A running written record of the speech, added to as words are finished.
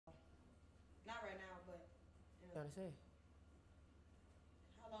Trying to say.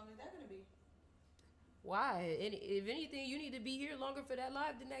 How long is that gonna be? Why? If anything, you need to be here longer for that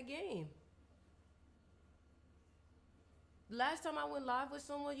live than that game. Last time I went live with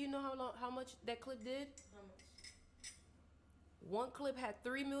someone, you know how much that clip did? How much? One clip had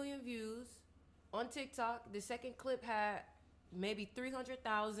 3 million views on TikTok. The second clip had maybe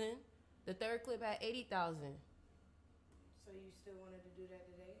 300,000. The third clip had 80,000. So you still wanted to do that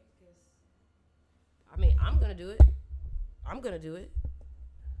today? Cause I mean, I'm gonna do it. I'm gonna do it.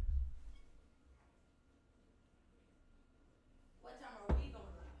 what time are we going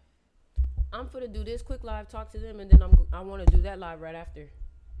live? I'm gonna do this quick live, talk to them, and then I want to do that live right after.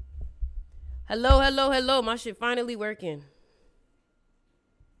 Hello, hello, hello. My shit finally working.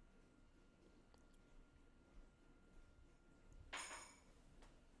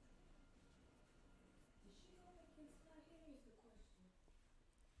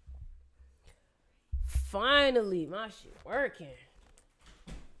 Finally, my shit working.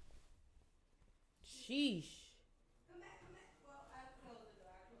 Sheesh. Come back. Well, I closed the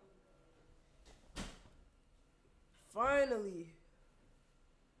door. Finally.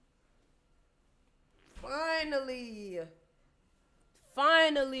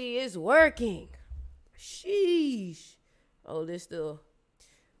 Finally, it's working. Sheesh. Oh, this still.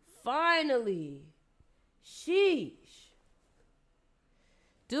 Finally. Sheesh.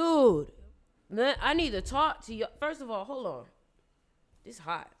 Dude. Man, I need to talk to you. First of all, hold on. This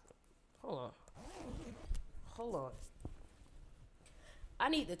hot. Hold on. I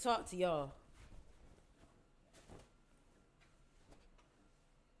need to talk to y'all.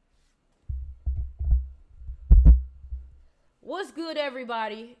 What's good,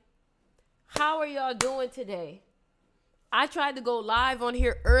 everybody? How are y'all doing today? I tried to go live on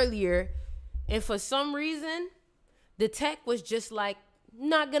here earlier, and for some reason, the tech was just like,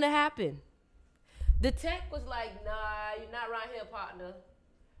 not gonna happen. The tech was like, nah, you're not right here, partner.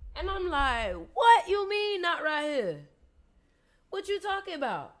 And I'm like, what you mean not right here? What you talking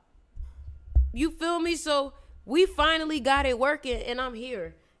about? You feel me? So we finally got it working, and I'm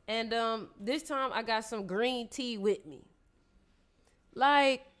here. And this time I got some green tea with me.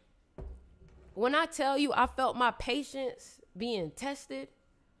 Like, when I tell you I felt my patience being tested,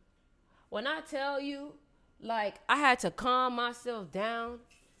 when I tell you, like, I had to calm myself down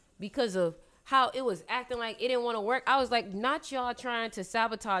because of how it was acting like it didn't want to work. I was like, not y'all trying to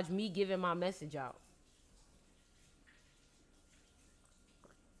sabotage me giving my message out.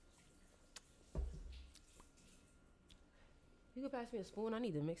 You can pass me a spoon? I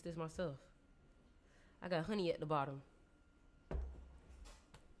need to mix this myself. I got honey at the bottom.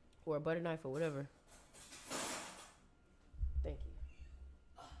 Or a butter knife or whatever. Thank you.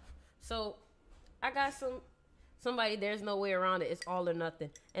 So, I got somebody, there's no way around it. It's all or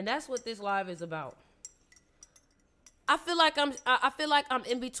nothing. And that's what this live is about. I feel like I'm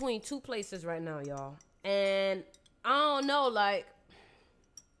in between two places right now, y'all. And I don't know, like,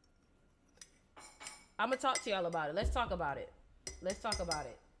 I'm going to talk to y'all about it. Let's talk about it.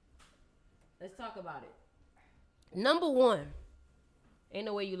 Number one, Ain't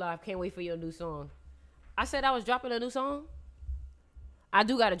No Way You Live, can't wait for your new song. I said I was dropping a new song. I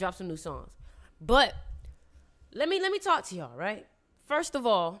do got to drop some new songs. But let me talk to y'all, right? First of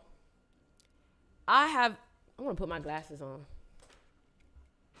all, I want to put my glasses on.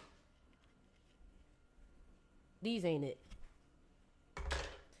 These ain't it.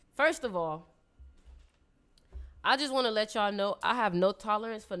 First of all, I just want to let y'all know I have no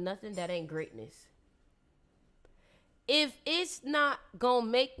tolerance for nothing that ain't greatness. If it's not gonna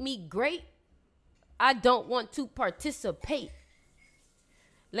make me great, I don't want to participate.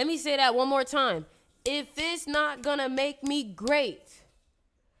 Let me say that one more time. If it's not gonna make me great,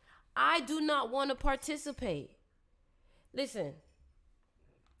 I do not want to participate. Listen,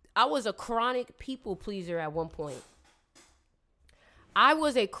 I was a chronic people pleaser at one point.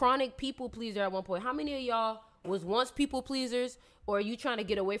 How many of y'all was once people pleasers, or are you trying to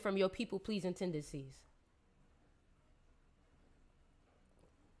get away from your people pleasing tendencies?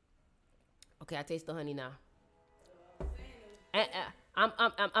 Okay, I taste the honey now. And,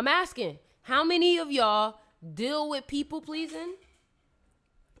 I'm asking, how many of y'all deal with people pleasing,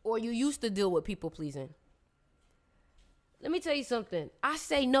 or you used to deal with people pleasing? Let me tell you something. I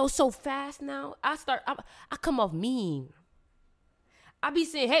say no so fast now. I come off mean. I be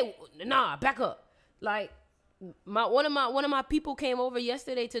saying, hey, nah, back up. Like, one of my people came over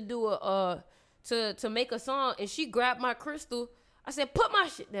yesterday to do to make a song, and she grabbed my crystal. I said, put my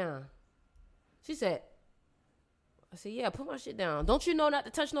shit down. She said, I said, yeah, put my shit down. Don't you know not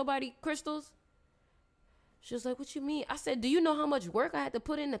to touch nobody crystals? She was like, what you mean? I said, do you know how much work I had to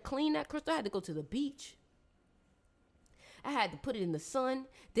put in to clean that crystal? I had to go to the beach. I had to put it in the sun.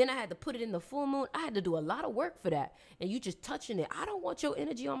 Then I had to put it in the full moon. I had to do a lot of work for that. And you just touching it. I don't want your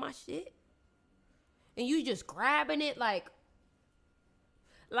energy on my shit. And you just grabbing it like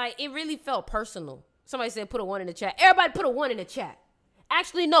it really felt personal. Somebody said put a 1 in the chat. Everybody put a 1 in the chat.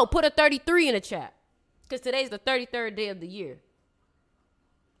 Actually, no, put a 33 in the chat. Because today's the 33rd day of the year.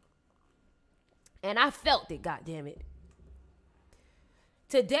 And I felt it, goddammit.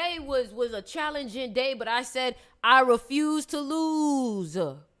 Today was a challenging day, but I said I refuse to lose.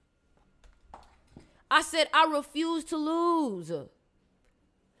 I said I refuse to lose.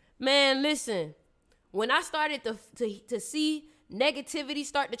 Man, listen. When I started to see negativity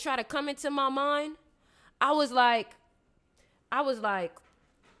start to try to come into my mind, I was like,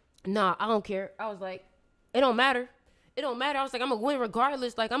 nah, I don't care. I was like, it don't matter. It don't matter. I was like, I'm going to win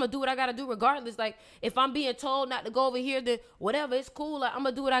regardless. Like, I'm going to do what I got to do regardless. Like, if I'm being told not to go over here, then whatever, it's cool. Like, I'm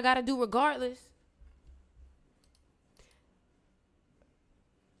going to do what I got to do regardless.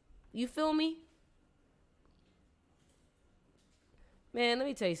 You feel me? Man, let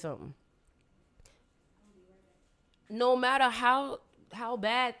me tell you something. No matter how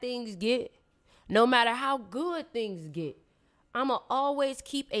bad things get, no matter how good things get, I'ma always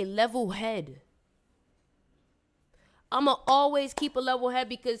keep a level head. I'ma always keep a level head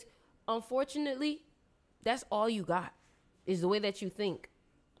because, unfortunately, that's all you got is the way that you think.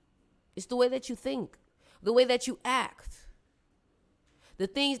 It's the way that you think, the way that you act, the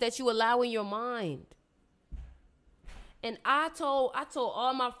things that you allow in your mind. And I told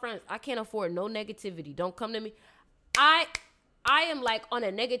all my friends, I can't afford no negativity. Don't come to me. I am like on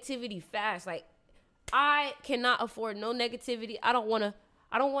a negativity fast. Like, I cannot afford no negativity. I don't want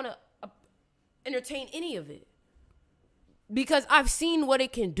to entertain any of it. Because I've seen what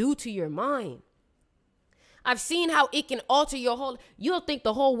it can do to your mind. I've seen how it can alter your whole. You'll think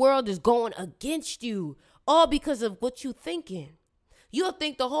the whole world is going against you, all because of what you thinking. You'll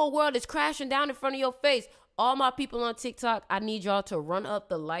think the whole world is crashing down in front of your face. All my people on TikTok, I need y'all to run up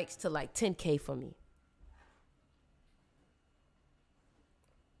the likes to like 10K for me.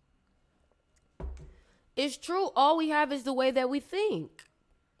 It's true. All we have is the way that we think.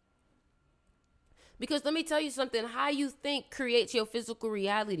 Because let me tell you something. How you think creates your physical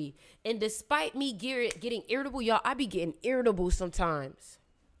reality. And despite me getting irritable, y'all, I be getting irritable sometimes.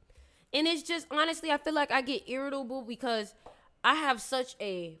 And it's just, honestly, I feel like I get irritable because I have such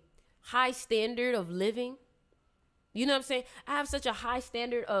a high standard of living. You know what I'm saying? I have such a high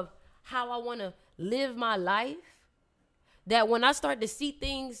standard of how I want to live my life that when I start to see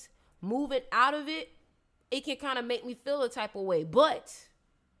things moving out of it, it can kind of make me feel a type of way. But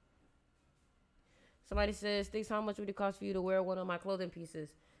somebody says, Sticks, how much would it cost for you to wear one of my clothing pieces?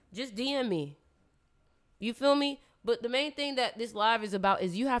 Just DM me. You feel me? But the main thing that this live is about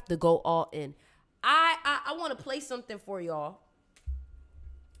is you have to go all in. I want to play something for y'all.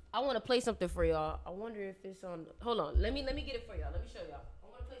 I wonder if it's on. Hold on. Let me get it for y'all. Let me show y'all. I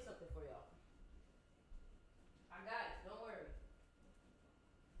want to play something for y'all. I got it. Don't worry.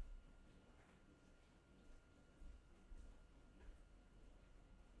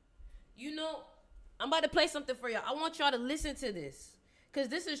 You know, I'm about to play something for y'all. I want y'all to listen to this. Because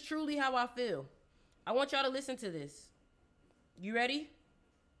this is truly how I feel. I want y'all to listen to this. You ready?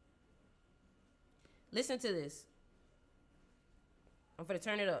 Listen to this. I'm finna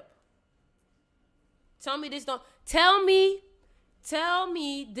turn it up. Tell me this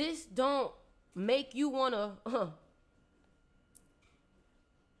don't make you wanna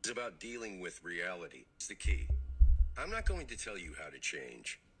It's about dealing with reality. It's the key. I'm not going to tell you how to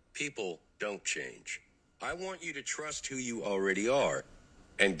change. People don't change. I want you to trust who you already are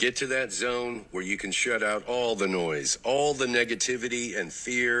and get to that zone where you can shut out all the noise, all the negativity and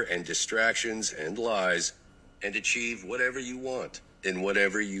fear and distractions and lies, and achieve whatever you want in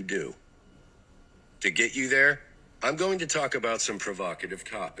whatever you do. To get you there, I'm going to talk about some provocative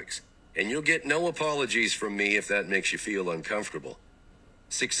topics, and you'll get no apologies from me if that makes you feel uncomfortable.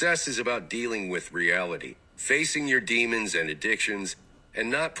 Success is about dealing with reality, facing your demons and addictions, and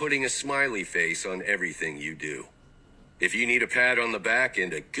not putting a smiley face on everything you do. If you need a pat on the back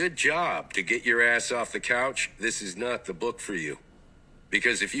and a good job to get your ass off the couch, this is not the book for you.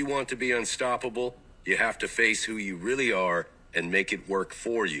 Because if you want to be unstoppable, you have to face who you really are and make it work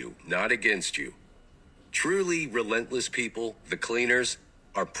for you, not against you. Truly relentless people, the cleaners,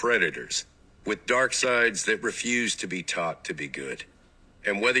 are predators with dark sides that refuse to be taught to be good.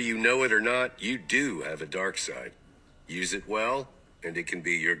 And whether you know it or not, you do have a dark side. Use it well, and it can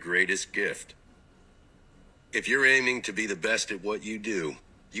be your greatest gift. If you're aiming to be the best at what you do,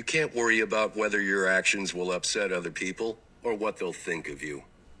 you can't worry about whether your actions will upset other people or what they'll think of you.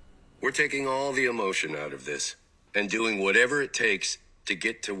 We're taking all the emotion out of this. and doing whatever it takes to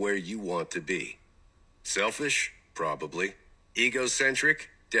get to where you want to be. Selfish? Probably. Egocentric?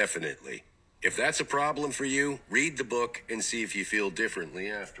 Definitely. If that's a problem for you, read the book and see if you feel differently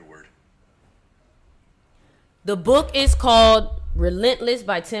afterward. The book is called Relentless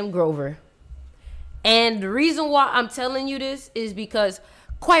by Tim Grover. And the reason why I'm telling you this is because,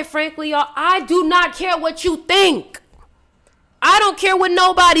 quite frankly, y'all, I do not care what you think. I don't care what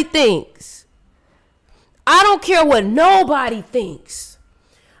nobody thinks. I don't care what nobody thinks.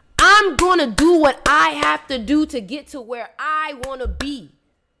 I'm going to do what I have to do to get to where I want to be.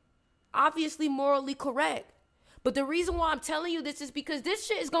 Obviously, morally correct. But the reason why I'm telling you this is because this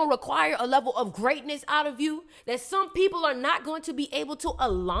shit is going to require a level of greatness out of you that some people are not going to be able to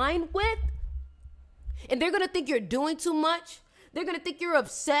align with. And they're going to think you're doing too much. They're going to think you're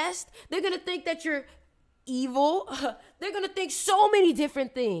obsessed. They're going to think that you're evil. They're going to think so many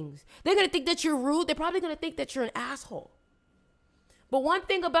different things. They're going to think that you're rude. They're probably going to think that you're an asshole. But one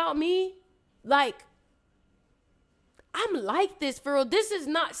thing about me, like, I'm like this, for real. This is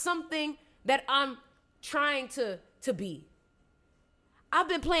not something that I'm trying to be. I've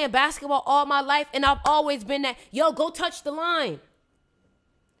been playing basketball all my life, and I've always been that, yo, go touch the line.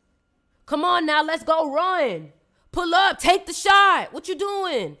 Come on now, let's go run. Pull up, take the shot. What you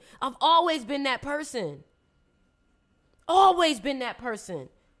doing? I've always been that person. Always been that person.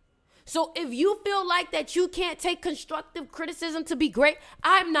 So if you feel like that you can't take constructive criticism to be great,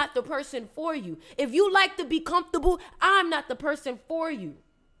 I'm not the person for you. If you like to be comfortable, I'm not the person for you.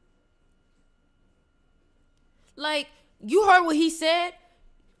 Like, you heard what he said.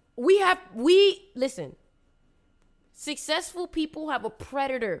 Listen, successful people have a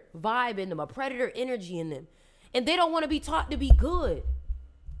predator vibe in them, a predator energy in them. And they don't want to be taught to be good.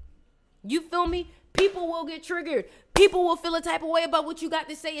 You feel me? People will get triggered. People will feel a type of way about what you got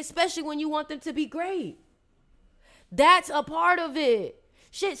to say, especially when you want them to be great. That's a part of it.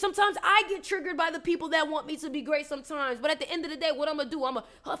 Shit, sometimes I get triggered by the people that want me to be great sometimes. But at the end of the day, what I'm going to do, I'm going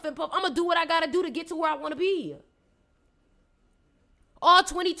to huff and puff. I'm going to do what I got to do to get to where I want to be. All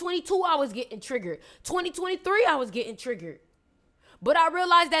 2022, I was getting triggered. 2023, I was getting triggered. But I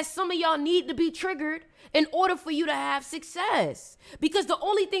realized that some of y'all need to be triggered in order for you to have success. Because the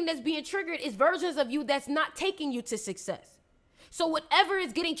only thing that's being triggered is versions of you that's not taking you to success. So whatever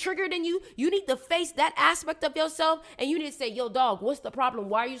is getting triggered in you, you need to face that aspect of yourself and you need to say, yo, dog, what's the problem?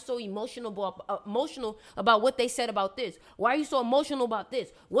 Why are you so emotional about what they said about this? Why are you so emotional about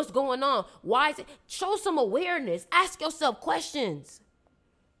this? What's going on? Why is it? Show some awareness. Ask yourself questions.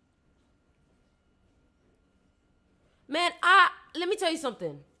 Man, let me tell you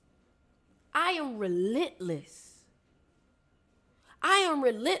something. I am relentless. I am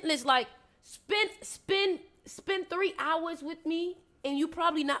relentless. Like, spend 3 hours with me and you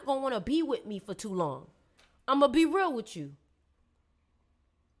probably not going to want to be with me for too long. I'm going to be real with you.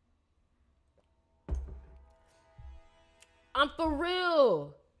 I'm for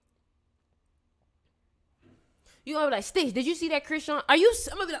real. You're going to be like, Stitch, did you see that Krishan? I'm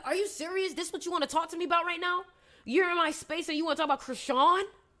gonna be like, are you serious? This what you want to talk to me about right now? You're in my space and you want to talk about Krishan?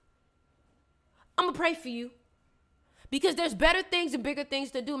 I'm going to pray for you. Because there's better things and bigger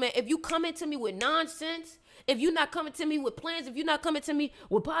things to do, man. If you come into me with nonsense, if you're not coming to me with plans, if you're not coming to me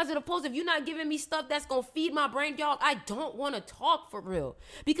with positive posts, if you're not giving me stuff that's going to feed my brain, y'all, I don't want to talk for real.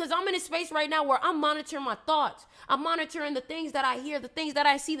 Because I'm in a space right now where I'm monitoring my thoughts. I'm monitoring the things that I hear, the things that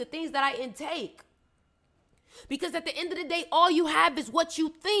I see, the things that I intake. Because at the end of the day, all you have is what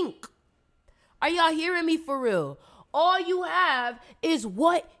you think. Are y'all hearing me for real? All you have is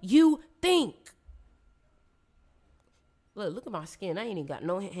what you think. Look at my skin. I ain't even got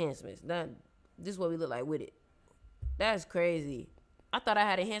no enhancements. This is what we look like with it. That's crazy. I thought I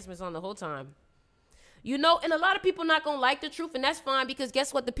had enhancements on the whole time. You know, and a lot of people not going to like the truth, and that's fine because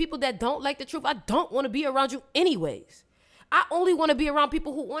guess what? The people that don't like the truth, I don't want to be around you anyways. I only want to be around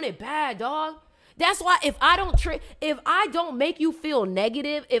people who want it bad, dog. That's why if I don't make you feel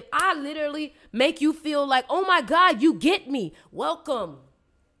negative, if I literally make you feel like, oh my God, you get me, welcome.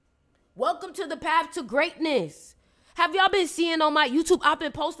 Welcome to the path to greatness. Have y'all been seeing on my YouTube? I've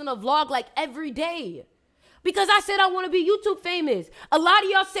been posting a vlog like every day. Because I said I want to be YouTube famous. A lot of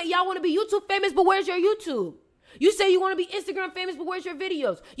y'all say y'all want to be YouTube famous, but where's your YouTube? You say you want to be Instagram famous, but where's your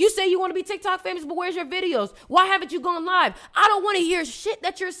videos? You say you want to be TikTok famous, but where's your videos? Why haven't you gone live? I don't want to hear shit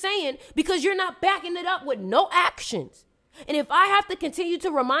that you're saying because you're not backing it up with no actions. And if I have to continue to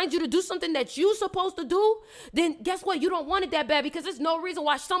remind you to do something that you're supposed to do, then guess what? You don't want it that bad because there's no reason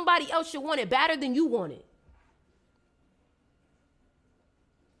why somebody else should want it better than you want it.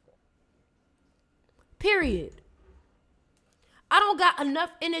 Period. I don't got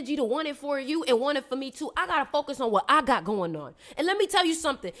enough energy to want it for you and want it for me too. I got to focus on what I got going on. And let me tell you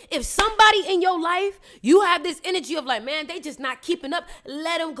something. If somebody in your life, you have this energy of like, man, they just not keeping up,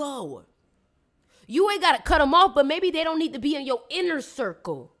 let them go. You ain't got to cut them off, but maybe they don't need to be in your inner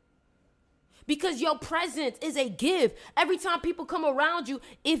circle. Because your presence is a gift. Every time people come around you,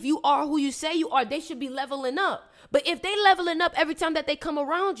 if you are who you say you are, they should be leveling up. But if they leveling up every time that they come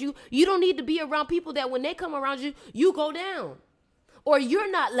around you, you don't need to be around people that when they come around you, you go down. Or you're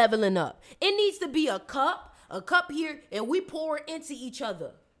not leveling up. It needs to be a cup here, and we pour it into each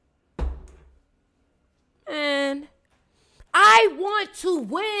other. And I want to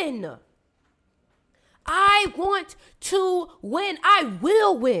win. I want to win. I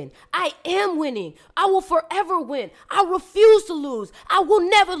will win. I am winning. I will forever win. I refuse to lose. I will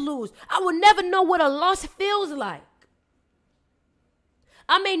never lose. I will never know what a loss feels like.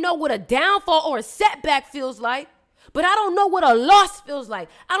 I may know what a downfall or a setback feels like, but I don't know what a loss feels like.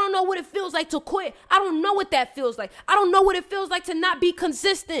 I don't know what it feels like to quit. I don't know what that feels like. I don't know what it feels like to not be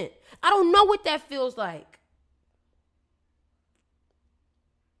consistent. I don't know what that feels like.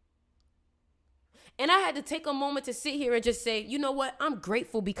 And I had to take a moment to sit here and just say, you know what? I'm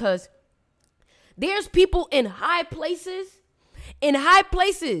grateful because there's people in high places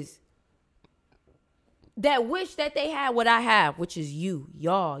that wish that they had what I have, which is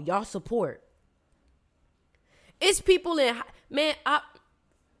y'all support. It's people man,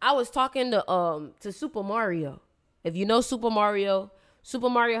 I was talking to Super Mario. If you know Super Mario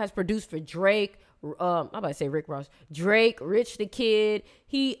has produced for Drake. I'm about to say Rick Ross. Drake, Rich the Kid.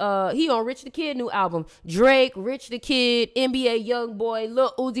 He on Rich the Kid new album. Drake, Rich the Kid, NBA YoungBoy,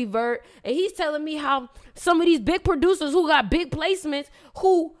 Lil Uzi Vert. And he's telling me how some of these big producers who got big placements,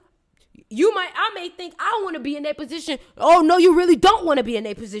 who I may think I want to be in their position. Oh, no, you really don't want to be in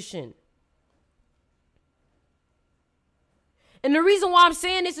their position. And the reason why I'm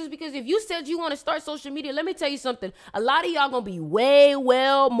saying this is because if you said you want to start social media, let me tell you something. A lot of y'all going to be way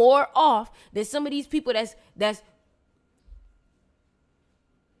more off than some of these people that's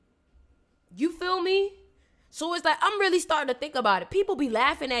you feel me? So it's like, I'm really starting to think about it. People be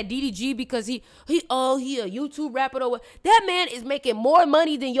laughing at DDG because he a YouTube rapper or what. That man is making more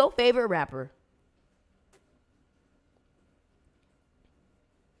money than your favorite rapper.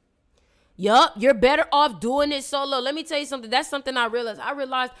 Yup, you're better off doing it solo. Let me tell you something. That's something I realized. I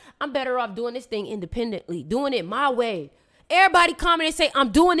realized I'm better off doing this thing independently, doing it my way. Everybody comment and say, I'm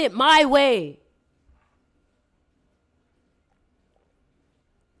doing it my way.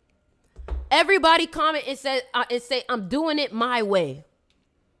 Everybody comment and say, I'm doing it my way.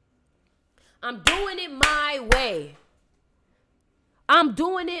 I'm doing it my way. I'm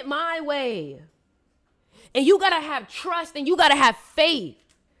doing it my way. And you got to have trust and you got to have faith.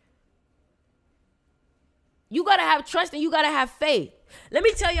 You got to have trust and you got to have faith. Let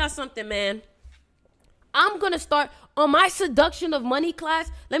me tell y'all something, man. I'm going to start on my seduction of money class.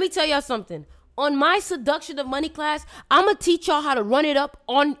 Let me tell y'all something. On my seduction of money class, I'm going to teach y'all how to run it up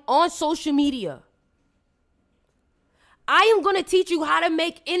on social media. I am going to teach you how to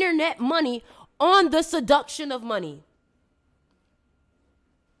make internet money on the seduction of money.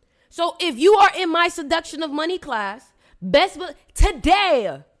 So if you are in my seduction of money class,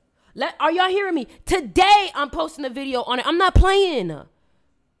 today, are y'all hearing me? Today, I'm posting a video on it. I'm not playing.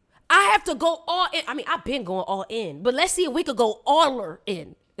 I have to go all in. I mean, I've been going all in, but let's see if we could go all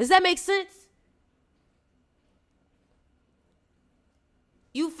in. Does that make sense?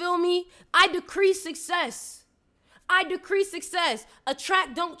 You feel me? I decree success.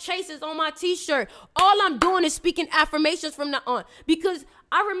 Attract, don't chase is on my t-shirt. All I'm doing is speaking affirmations from now on. Because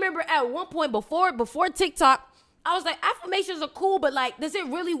I remember at one point before TikTok, I was like, affirmations are cool, but like, does it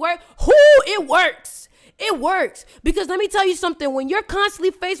really work? It works. It works. Because let me tell you something. When you're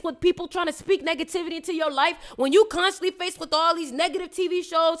constantly faced with people trying to speak negativity into your life, when you constantly faced with all these negative TV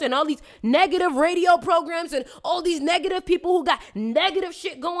shows and all these negative radio programs and all these negative people who got negative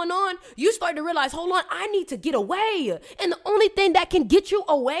shit going on, you start to realize, hold on, I need to get away. And the only thing that can get you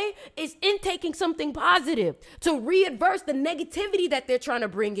away is intaking something positive to reverse the negativity that they're trying to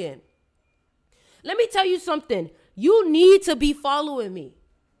bring in. Let me tell you something. You need to be following me.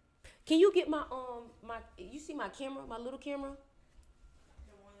 Can you get you see my camera, my little camera?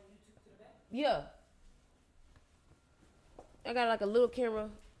 The one you took to the back? Yeah. I got like a little camera.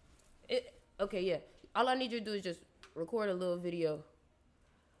 Okay, yeah. All I need you to do is just record a little video.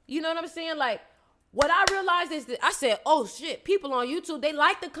 You know what I'm saying? Like, what I realized is that I said, oh shit, people on YouTube, they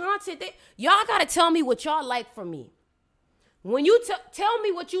like the content. Y'all got to tell me what y'all like from me. When you tell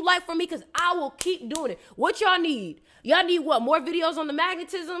me what you like from me, because I will keep doing it. What y'all need? Y'all need what? More videos on the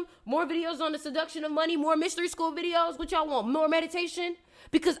magnetism? More videos on the seduction of money? More mystery school videos? What y'all want? More meditation?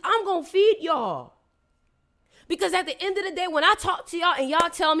 Because I'm going to feed y'all. Because at the end of the day, when I talk to y'all and y'all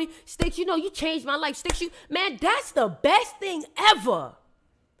tell me, Sticks, you know, you changed my life. Sticks, man, that's the best thing ever.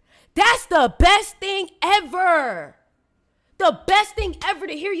 That's the best thing ever. The best thing ever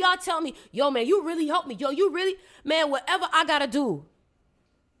to hear y'all tell me, yo, man, you really helped me. Yo, you really, man, whatever I got to do.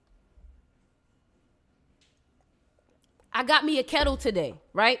 I got me a kettle today,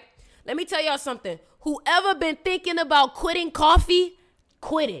 right? Let me tell y'all something. Whoever been thinking about quitting coffee,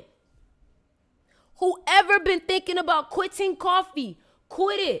 quit it. Whoever been thinking about quitting coffee,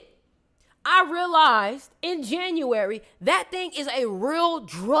 quit it. I realized in January that thing is a real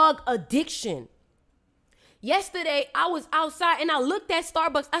drug addiction. Yesterday, I was outside and I looked at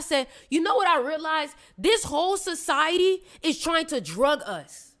Starbucks. I said, you know what I realized? This whole society is trying to drug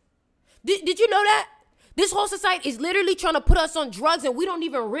us. Did you know that? This whole society is literally trying to put us on drugs and we don't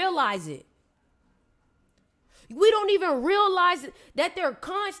even realize it. We don't even realize that they're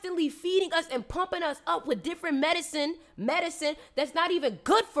constantly feeding us and pumping us up with different medicine that's not even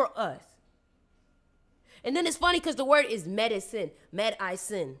good for us. And then it's funny because the word is medicine,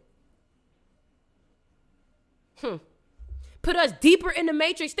 medicine. Put us deeper in the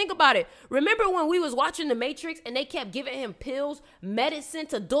Matrix. Think about it. Remember when we was watching the Matrix and they kept giving him pills, medicine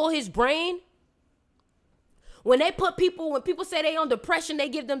to dull his brain? When people say they on depression, they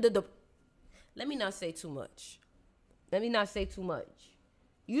give them let me not say too much.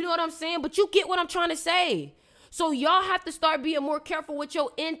 You know what I'm saying? But you get what I'm trying to say. So y'all have to start being more careful with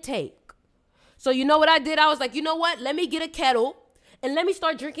your intake. So you know what I did? I was like, you know what? Let me get a kettle and let me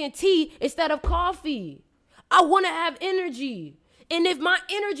start drinking tea instead of coffee. I want to have energy. And if my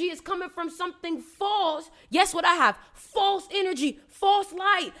energy is coming from something false, guess what I have? False energy, false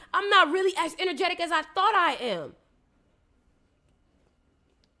light. I'm not really as energetic as I thought I am.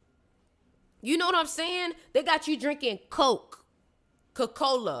 You know what I'm saying? They got you drinking Coke,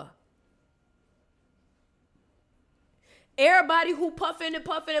 Coca-Cola. Everybody who puffing and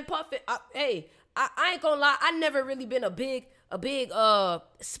puffing and puffing. I ain't gonna lie. I never really been a big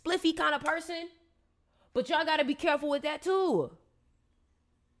spliffy kind of person. But y'all gotta be careful with that too.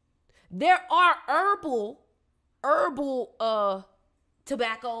 There are herbal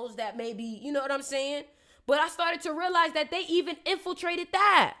tobaccos that may be, you know what I'm saying? But I started to realize that they even infiltrated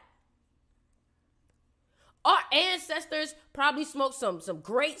that. Our ancestors probably smoked some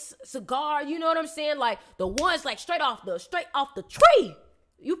great cigar, you know what I'm saying? Like the ones like straight off the tree.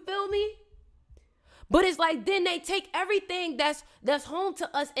 You feel me? But it's like then they take everything that's home to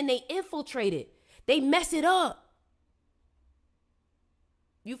us and they infiltrate it. They mess it up.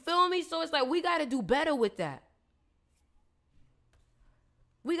 You feel me? So it's like we got to do better with that.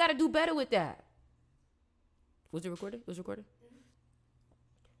 Was it recorded?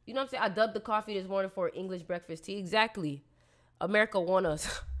 You know what I'm saying? I dubbed the coffee this morning for English breakfast tea. Exactly. America want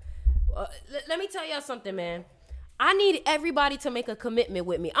us. Let me tell y'all something, man. I need everybody to make a commitment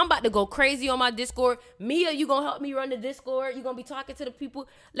with me. I'm about to go crazy on my Discord. Mia, you going to help me run the Discord. You're going to be talking to the people.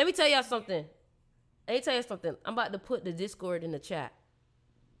 Let me tell y'all something. I'm about to put the Discord in the chat.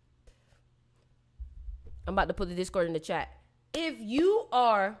 If you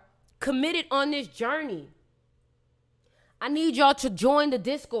are committed on this journey, I need y'all to join the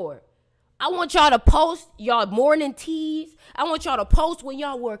Discord. I want y'all to post y'all morning teas. I want y'all to post when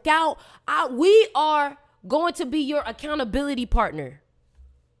y'all work out. We are going to be your accountability partner.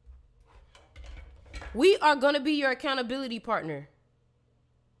 We are going to be your accountability partner.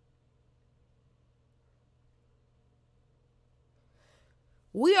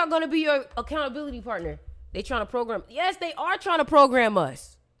 We are going to be your accountability partner. They trying to program. Yes, they are trying to program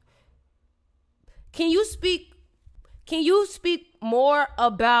us. Can you speak more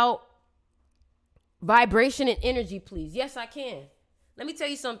about vibration and energy, please? Yes, I can. Let me tell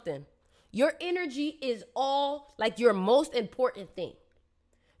you something. Your energy is all like your most important thing.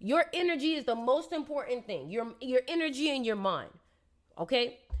 Your energy is the most important thing. Your energy and your mind.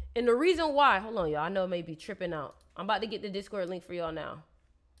 Okay? And the reason why, hold on, y'all. I know it may be tripping out. I'm about to get the Discord link for y'all now.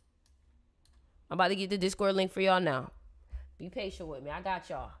 Be patient with me. I got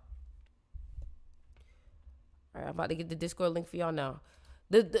y'all. All right, I'm about to get the Discord link for y'all now.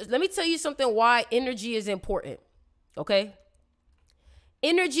 Let me tell you something why energy is important, okay?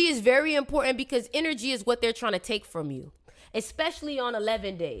 Energy is very important because energy is what they're trying to take from you, especially on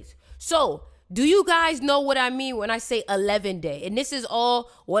 11 days. So, do you guys know what I mean when I say 11 day? And this is all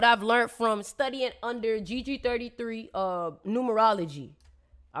what I've learned from studying under GG33 numerology,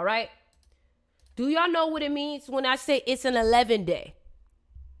 all right? Do y'all know what it means when I say it's an 11 day?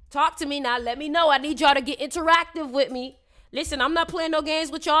 Talk to me now. Let me know. I need y'all to get interactive with me. Listen, I'm not playing no games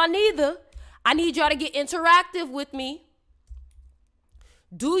with y'all neither. I need y'all to get interactive with me.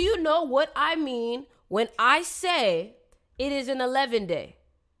 Do you know what I mean when I say it is an 11 day?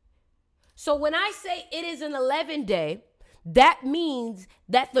 So when I say it is an 11 day, that means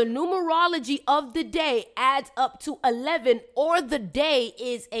that the numerology of the day adds up to 11, or the day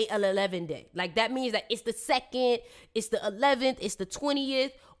is an 11 day. Like that means that it's the 2nd, it's the 11th, it's the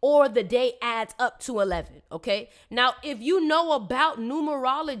 20th, or the day adds up to 11, okay? Now, if you know about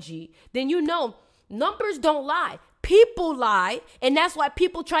numerology, then you know numbers don't lie. People lie, and that's why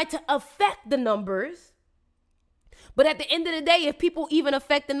people try to affect the numbers. But at the end of the day, if people even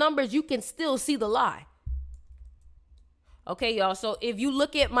affect the numbers, you can still see the lie. Okay, y'all. So if you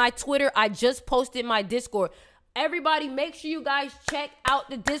look at my Twitter, I just posted my Discord. Everybody, make sure you guys check out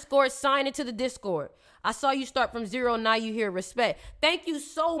the Discord. Sign into the Discord. I saw you start from 0. Now you hear respect. Thank you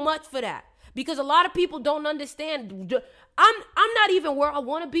so much for that. Because a lot of people don't understand. I'm not even where I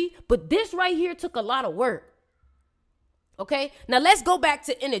want to be, but this right here took a lot of work. Okay, now let's go back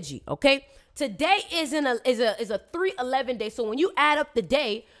to energy. Okay, today is a 3/11 day. So when you add up the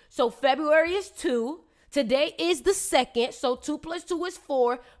day, so February is 2. Today is the 2nd. So 2 plus 2 is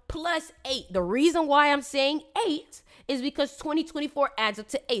 4 plus 8. The reason why I'm saying 8 is because 2024 adds up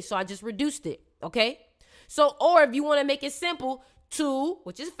to 8. So I just reduced it. Okay, so or if you want to make it simple, 2,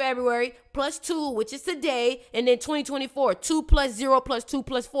 which is February, plus 2, which is today, and then 2024, 2 plus 0 plus 2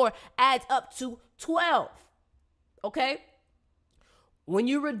 plus 4 adds up to 12. Okay? When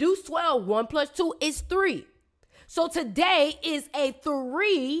you reduce 12, 1 plus 2 is 3. So today is a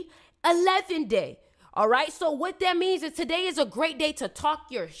 3/11 day. All right? So what that means is today is a great day to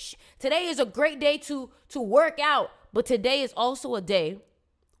talk your Today is a great day to work out. But today is also a day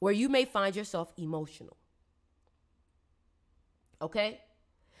where you may find yourself emotional. Okay?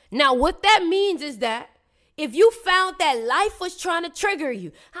 Now, what that means is that if you found that life was trying to trigger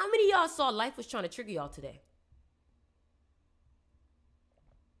you, how many of y'all saw life was trying to trigger y'all today?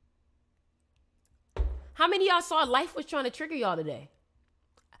 How many of y'all saw life was trying to trigger y'all today?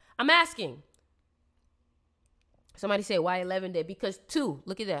 I'm asking. Somebody say, why 11 day? Because 2,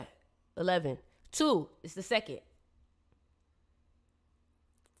 look at that, 11. 2 is the 2nd.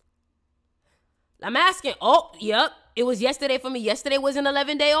 I'm asking. Oh, yep. It was yesterday for me. Yesterday was an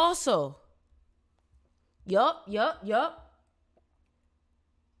 11 day also. Yup.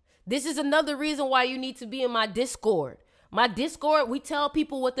 This is another reason why you need to be in my Discord. My Discord, we tell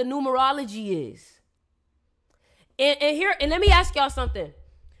people what the numerology is. And let me ask y'all something.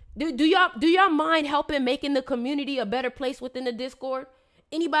 Do y'all mind helping making the community a better place within the Discord?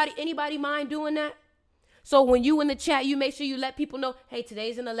 Anybody mind doing that? So when you in the chat, you make sure you let people know, hey,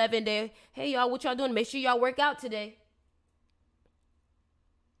 today's an 11 day. Hey, y'all, what y'all doing? Make sure y'all work out today.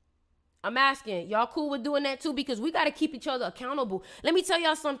 I'm asking, y'all cool with doing that too? Because we got to keep each other accountable. Let me tell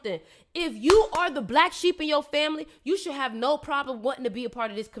y'all something. If you are the black sheep in your family, you should have no problem wanting to be a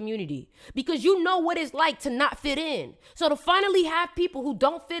part of this community. Because you know what it's like to not fit in. So to finally have people who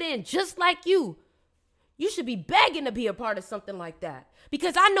don't fit in just like you should be begging to be a part of something like that.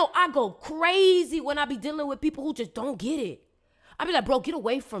 Because I know I go crazy when I be dealing with people who just don't get it. I be like, bro, get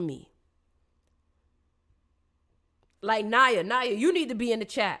away from me. Like Naya, you need to be in the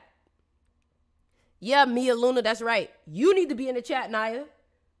chat. Yeah, Mia Luna, that's right. You need to be in the chat, Naya.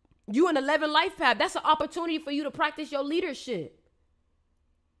 You in 11 life path. That's an opportunity for you to practice your leadership.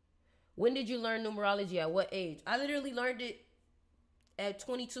 When did you learn numerology? At what age? I literally learned it at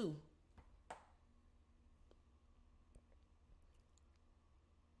 22.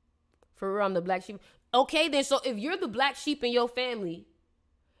 For real, I'm the black sheep. Okay, then, so if you're the black sheep in your family,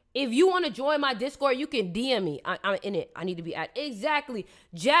 if you want to join my Discord, you can DM me. I'm in it. I need to be at. Exactly.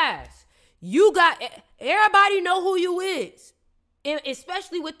 Jazz. You got, everybody know who you is. And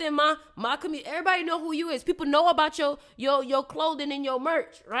especially within my community, everybody know who you is. People know about your clothing and your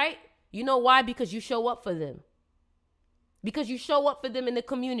merch, right? You know why? Because you show up for them. Because you show up for them in the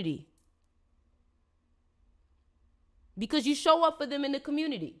community. Because you show up for them in the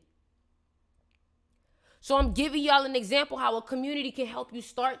community. So I'm giving y'all an example how a community can help you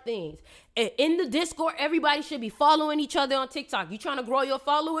start things. And in the Discord, everybody should be following each other on TikTok. You trying to grow your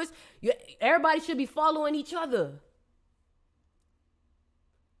followers? Everybody should be following each other.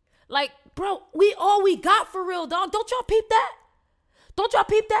 Like, bro, we all we got for real, dog. Don't y'all peep that? Don't y'all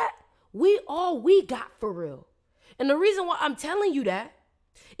peep that? We all we got for real. And the reason why I'm telling you that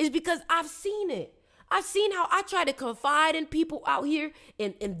is because I've seen it. I've seen how I try to confide in people out here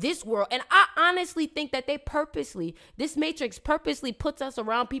in this world. And I honestly think that this matrix purposely puts us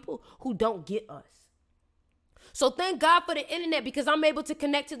around people who don't get us. So thank God for the internet because I'm able to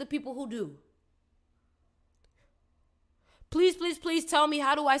connect to the people who do. Please, please, please tell me,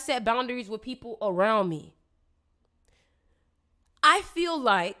 how do I set boundaries with people around me? I feel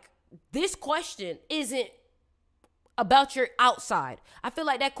like this question isn't about your outside. I feel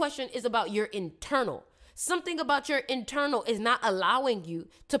like that question is about your internal. Something about your internal is not allowing you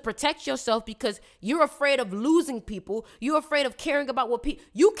to protect yourself because you're afraid of losing people. You're afraid of caring about what people,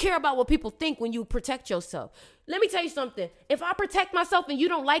 you care about what people think when you protect yourself. Let me tell you something. If I protect myself and you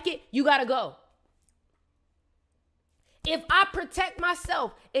don't like it, you gotta go. If I protect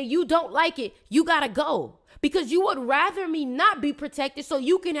myself and you don't like it, you gotta go. Because you would rather me not be protected so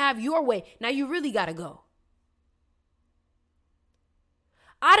you can have your way. Now you really gotta go.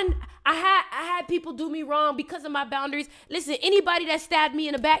 I had people do me wrong because of my boundaries. Listen, anybody that stabbed me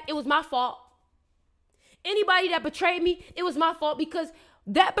in the back, it was my fault. Anybody that betrayed me, it was my fault because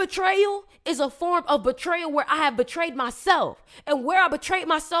that betrayal is a form of betrayal where I have betrayed myself. And where I betrayed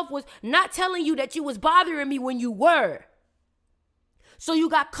myself was not telling you that you was bothering me when you were. So you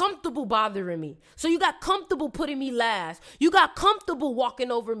got comfortable bothering me. So you got comfortable putting me last. You got comfortable walking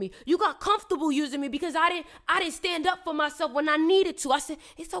over me. You got comfortable using me because I didn't stand up for myself when I needed to. I said,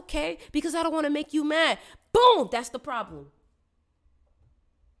 it's okay because I don't want to make you mad. Boom, that's the problem.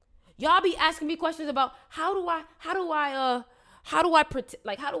 Y'all be asking me questions about how do I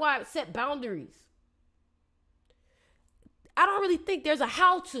set boundaries? I don't really think there's a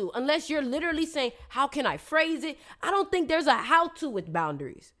how-to unless you're literally saying, how can I phrase it? I don't think there's a how-to with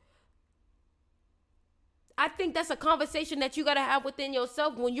boundaries. I think that's a conversation that you got to have within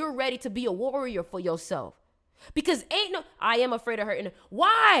yourself when you're ready to be a warrior for yourself. Because I am afraid of hurting.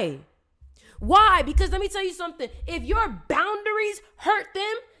 Why? Why? Because let me tell you something. If your boundaries hurt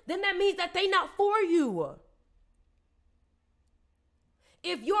them, then that means that they not for you.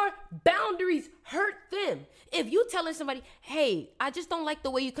 If your boundaries hurt them, if you telling somebody, hey, I just don't like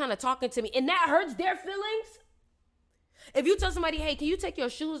the way you kind of talking to me, and that hurts their feelings. If you tell somebody, hey, can you take your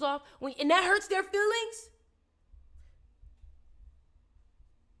shoes off, and that hurts their feelings.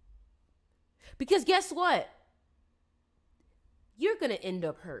 Because guess what? You're going to end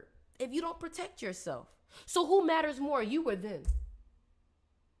up hurt if you don't protect yourself. So who matters more, you or them?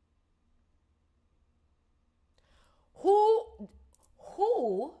 Who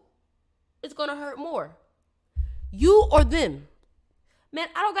is going to hurt more? You or them? Man,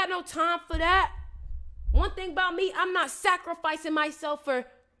 I don't got no time for that. One thing about me, I'm not sacrificing myself for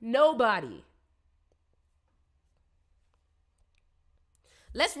nobody.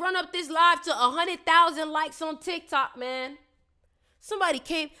 Let's run up this live to 100,000 likes on TikTok, man. Somebody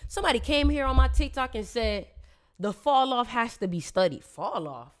came here on my TikTok and said, the fall off has to be studied. Fall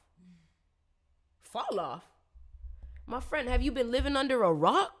off? Fall off? My friend, have you been living under a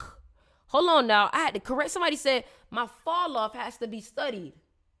rock? Hold on now. I had to correct. Somebody said, my fall off has to be studied.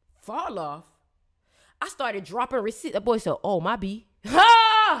 Fall off? I started dropping receipts. That boy said, oh, my B.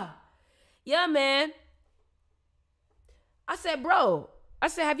 Ha! Yeah, man. I said, bro. I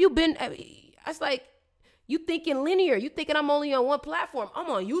said, have you been? I was like, you thinking linear. You thinking I'm only on one platform. I'm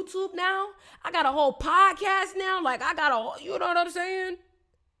on YouTube now. I got a whole podcast now. Like, I got a whole, you know what I'm saying?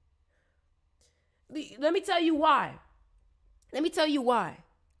 Let me tell you why. Let me tell you why.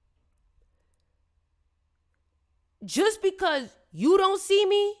 Just because you don't see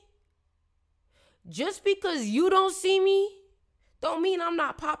me, don't mean I'm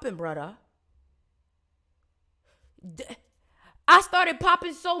not popping, brother. I started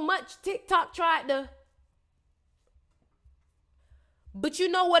popping so much, TikTok tried to. But you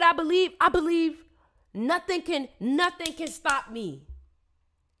know what I believe? I believe nothing can stop me.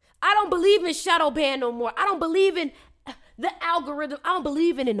 I don't believe in shadow ban no more. I don't believe in the algorithm. I don't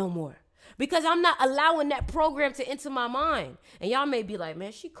believe in it no more. Because I'm not allowing that program to enter my mind. And y'all may be like,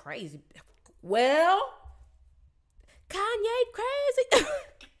 man, she crazy. Well, Kanye crazy.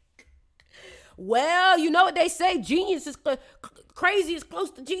 Well, you know what they say, genius is crazy is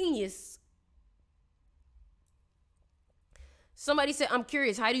close to genius. Somebody said, I'm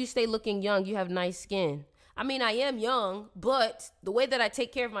curious, how do you stay looking young? You have nice skin. I mean, I am young, but the way that I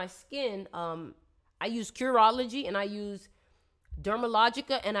take care of my skin, I use Curology and I use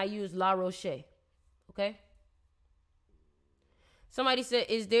Dermalogica and I use La Roche. Okay? Somebody said,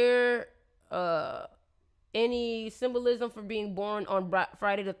 is there any symbolism for being born on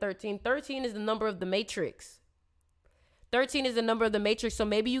Friday the 13th? 13 is the number of the Matrix. 13 is the number of the Matrix, so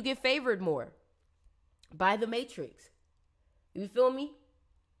maybe you get favored more by the Matrix. You feel me?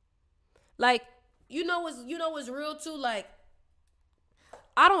 Like, you know what's real too? Like,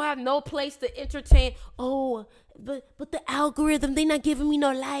 I don't have no place to entertain. Oh, but the algorithm, they not giving me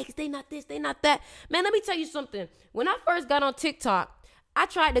no likes. They not this, they not that. Man, let me tell you something. When I first got on TikTok, I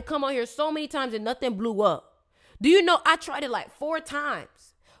tried to come on here so many times and nothing blew up. Do you know I tried it like 4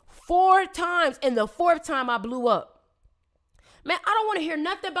 times? 4 times, and the 4th time I blew up. Man, I don't want to hear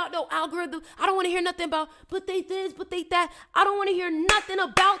nothing about no algorithm. I don't want to hear nothing about, but they this, but they that. I don't want to hear nothing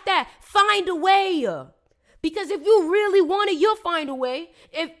about that. Find a way. Because if you really want it, you'll find a way.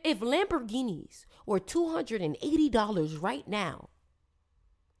 If Lamborghinis were $280 right now,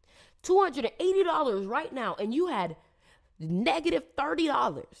 $280 right now, and you had negative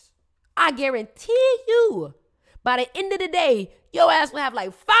 $30, I guarantee you, by the end of the day, your ass will have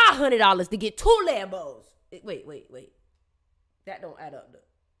like $500 to get 2 Lambos. Wait. That don't add up, though.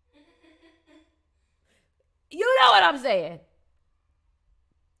 You know what I'm saying.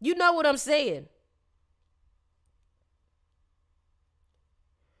 You know what I'm saying.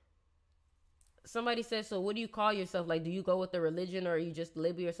 Somebody says, so what do you call yourself? Like, do you go with the religion, or you just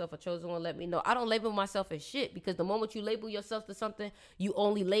label yourself a chosen one? Let me know. I don't label myself as shit, because the moment you label yourself to something, you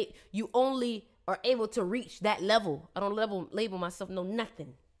only are able to reach that level. I don't label myself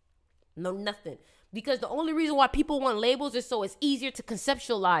nothing. Because the only reason why people want labels is so it's easier to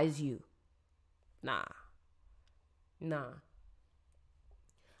conceptualize you. Nah.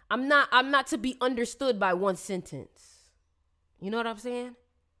 I'm not to be understood by one sentence. You know what I'm saying?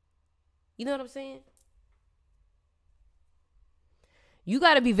 You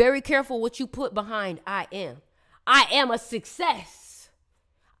got to be very careful what you put behind I am. I am a success.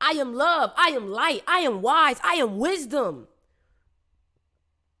 I am love. I am light. I am wise. I am wisdom.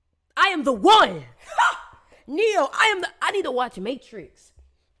 I am the one. Neo, I need to watch Matrix.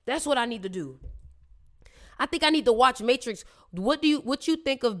 That's what I need to do. I think I need to watch Matrix. What you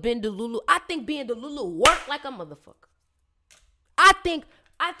think of Ben DeLulu? I think being DeLulu worked like a motherfucker. I think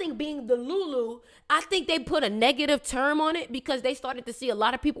being DeLulu, I think they put a negative term on it because they started to see a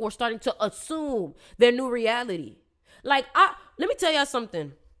lot of people were starting to assume their new reality. Like, let me tell y'all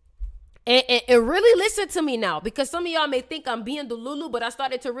something. And really listen to me now, because some of y'all may think I'm being DeLulu, but I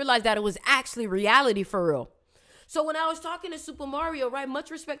started to realize that it was actually reality for real. So when I was talking to Super Mario, right,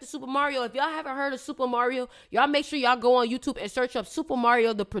 much respect to Super Mario. If y'all haven't heard of Super Mario, y'all make sure y'all go on YouTube and search up Super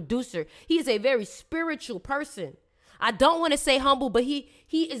Mario, the producer. He's a very spiritual person. I don't want to say humble, but he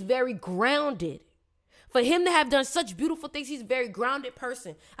is very grounded. For him to have done such beautiful things, he's a very grounded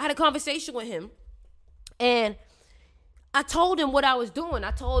person. I had a conversation with him, and I told him what I was doing.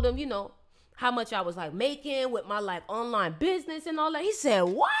 I told him, how much I was like making with my like online business and all that. He said,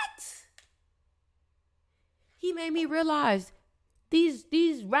 "What?" He made me realize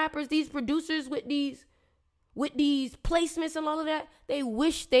these rappers, these producers with these placements and all of that, they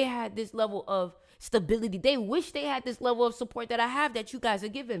wish they had this level of stability. They wish they had this level of support that I have, that you guys are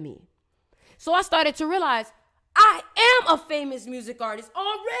giving me. So I started to realize I am a famous music artist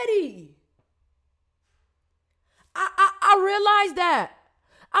already. I realized that.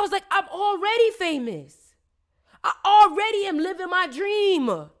 I was like, I'm already famous. I already am living my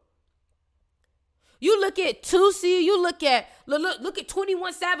dream. You look at Tusi, you look at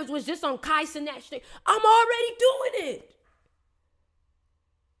 21 Savage was just on Kai Cenat Street. I'm already doing it.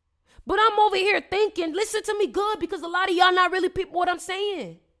 But I'm over here thinking, listen to me good, because a lot of y'all not really people what I'm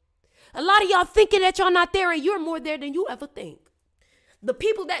saying. A lot of y'all thinking that y'all not there, and you're more there than you ever think. The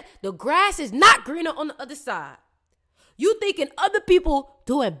people that the grass is not greener on the other side. You thinking other people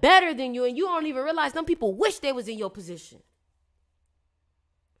doing better than you, and you don't even realize some people wish they was in your position.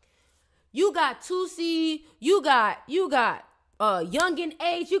 You got Tusi, you got Young in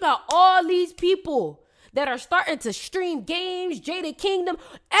Age, you got all these people that are starting to stream games, Jada Kingdom,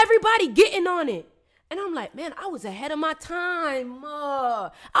 everybody getting on it. And I'm like, man, I was ahead of my time.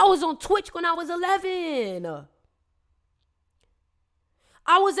 I was on Twitch when I was 11.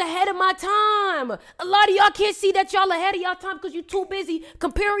 I was ahead of my time. A lot of y'all can't see that y'all ahead of y'all time because you're too busy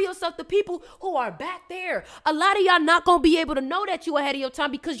comparing yourself to people who are back there. A lot of y'all not going to be able to know that you're ahead of your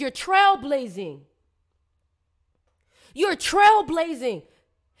time because you're trailblazing. You're trailblazing.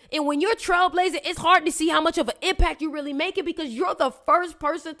 And when you're trailblazing, it's hard to see how much of an impact you're really making because you're the first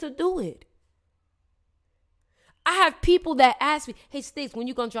person to do it. I have people that ask me, hey, Sticks, when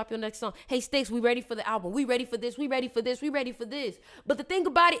you going to drop your next song? Hey, Sticks, we ready for the album? We ready for this? We ready for this? We ready for this? But the thing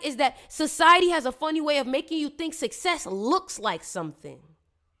about it is that society has a funny way of making you think success looks like something.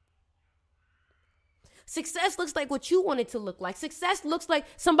 Success looks like what you want it to look like. Success looks like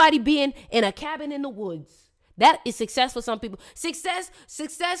somebody being in a cabin in the woods. That is success for some people. Success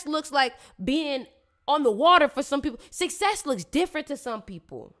looks like being on the water for some people. Success looks different to some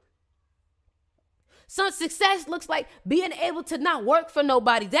people. Some success looks like being able to not work for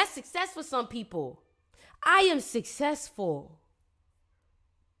nobody. That's success for some people. I am successful.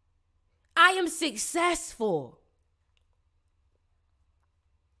 I am successful.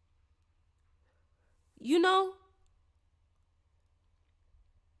 You know?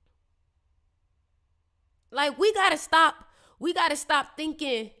 Like, we gotta stop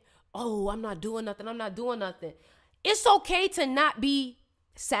thinking, oh, I'm not doing nothing. It's okay to not be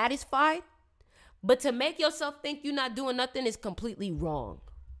satisfied, but to make yourself think you're not doing nothing is completely wrong.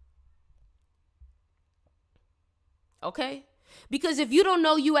 Okay? Because if you don't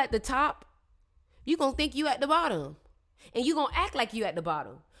know you at the top, you're going to think you at the bottom. And you're going to act like you at the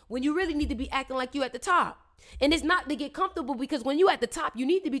bottom when you really need to be acting like you at the top. And it's not to get comfortable, because when you at the top, you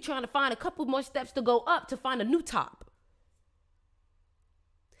need to be trying to find a couple more steps to go up to find a new top.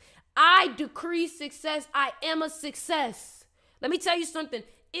 I decree success. I am a success. Let me tell you something.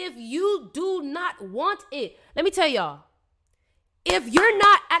 If you do not want it, let me tell y'all, if you're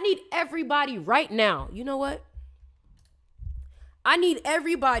not, I need everybody right now. You know what? I need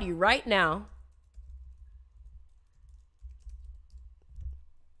everybody right now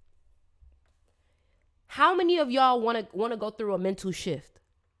how many of y'all want to go through a mental shift?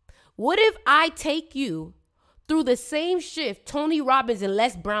 What if I take you through the same shift Tony Robbins and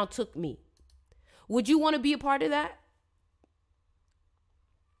Les Brown took me? Would you want to be a part of that?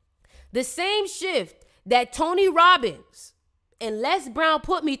 The same shift that Tony Robbins and Les Brown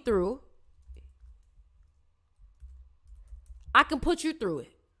put me through, I can put you through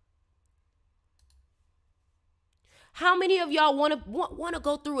it. How many of y'all want to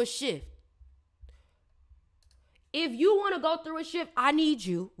go through a shift? If you want to go through a shift, I need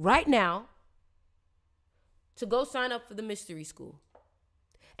you right now to go sign up for the mystery school.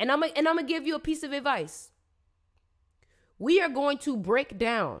 And I'm gonna give you a piece of advice. We are going to break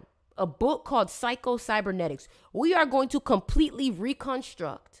down a book called Psycho-Cybernetics. We are going to completely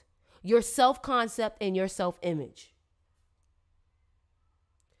reconstruct your self-concept and your self-image.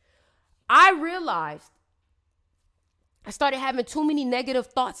 I realized I started having too many negative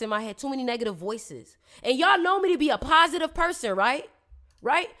thoughts in my head, too many negative voices. And y'all know me to be a positive person, right?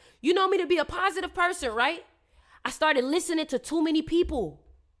 Right? You know me to be a positive person, right? I started listening to too many people.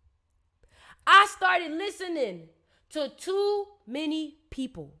 I started listening to too many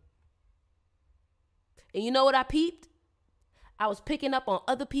people. And you know what I peeped? I was picking up on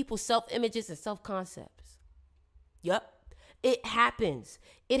other people's self-images and self-concepts. Yep. It happens.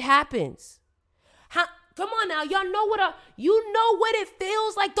 It happens. Come on now. Y'all know what it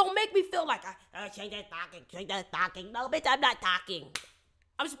feels like. Don't make me feel like change that talking. No, bitch, I'm not talking.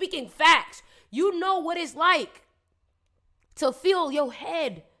 I'm speaking facts. You know what it's like to feel your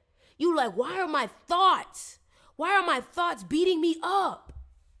head. You like, why are my thoughts beating me up?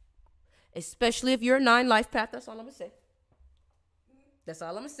 Especially if you're a 9 life path. That's all I'm going to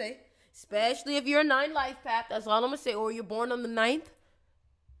say. Especially if you're a 9 life path. That's all I'm going to say. Or you're born on the 9th.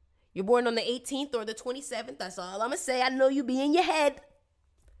 You're born on the 18th or the 27th. That's all I'm going to say. I know you be in your head.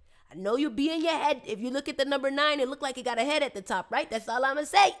 If you look at the number 9, it look like it got a head at the top, right? That's all I'm going to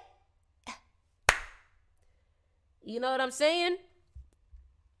say. You know what I'm saying?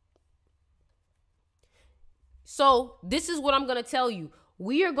 So this is what I'm going to tell you.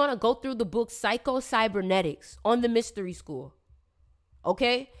 We are going to go through the book Psycho-Cybernetics on the Mystery School.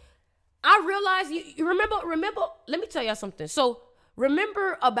 Okay? I realize you remember, let me tell y'all something. So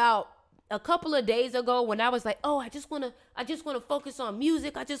remember about a couple of days ago when I was like, oh, I just want to focus on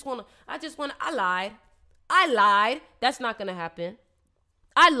music. I lied. That's not going to happen.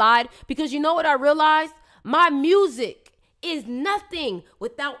 I lied because you know what I realized? My music is nothing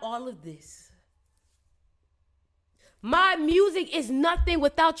without all of this. My music is nothing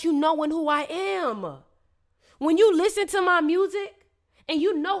without you knowing who I am. When you listen to my music and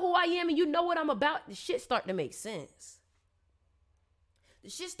you know who I am and you know what I'm about, the shit start to make sense.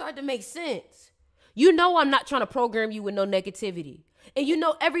 You know I'm not trying to program you with no negativity. And you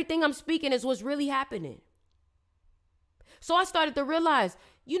know everything I'm speaking is what's really happening. So I started to realize,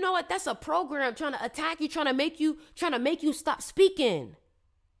 you know what? That's a program trying to attack you, trying to make you stop speaking.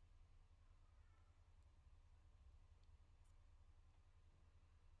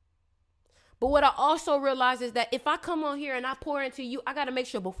 But what I also realized is that if I come on here and I pour into you, I got to make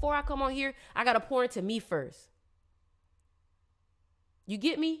sure before I come on here, I got to pour into me first. You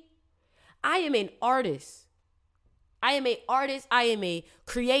get me? I am an artist. I am a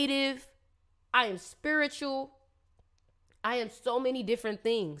creative. I am spiritual. I am so many different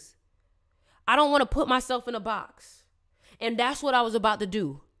things. I don't want to put myself in a box. And that's what I was about to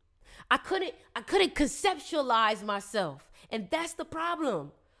do. I couldn't conceptualize myself. And that's the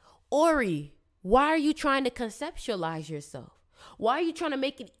problem. Ori, Why are you trying to conceptualize yourself? Why are you trying to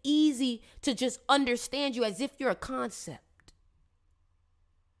make it easy to just understand you as if you're a concept?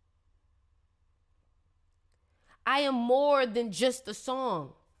 I am more than just a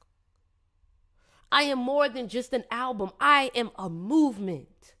song. I am more than just an album. I am a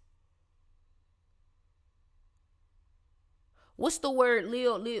movement. What's the word,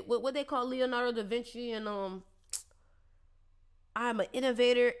 what they call Leonardo da Vinci and I'm an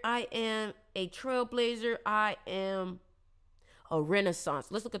innovator. I am a trailblazer. I am a renaissance.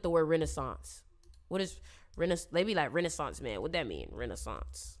 Let's look at the word renaissance. What is renaissance? They be like Renaissance man. What that mean?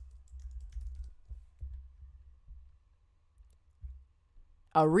 Renaissance.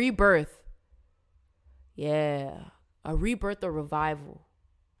 A rebirth. Yeah. A rebirth or revival.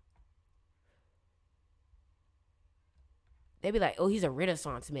 They be like, oh, he's a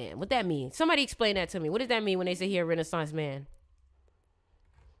Renaissance man. What that mean? Somebody explain that to me. What does that mean when they say he a Renaissance man?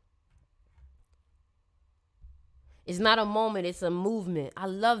 It's not a moment, it's a movement. I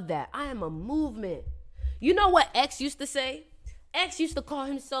love that. I am a movement. You know what X used to say? X used to call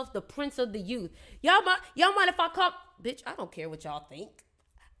himself the Prince of the Youth. Y'all mind if I call? Bitch, I don't care what y'all think.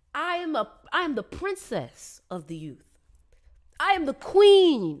 I am the princess of the youth. I am the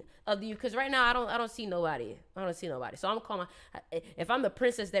queen of the youth. Because right now I don't see nobody. I don't see nobody. So I'm calling. If I'm the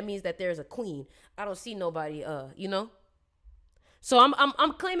princess, that means that there's a queen. I don't see nobody. You know. So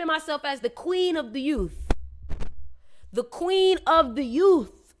I'm claiming myself as the queen of the youth. The queen of the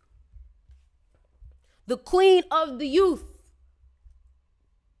youth. The queen of the youth.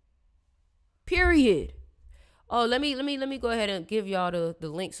 Period. Oh, let me go ahead and give y'all the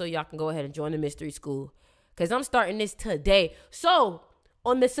link so y'all can go ahead and join the mystery school. Because I'm starting this today. So,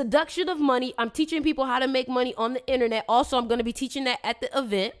 on the seduction of money, I'm teaching people how to make money on the internet. Also, I'm going to be teaching that at the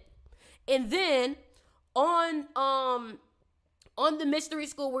event. And then on the mystery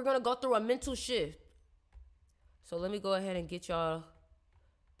school, we're going to go through a mental shift. So let me go ahead and get y'all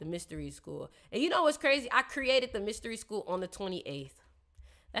the mystery school. And you know what's crazy? I created the mystery school on the 28th.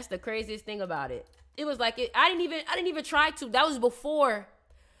 That's the craziest thing about it. It was like I didn't even try to. That was before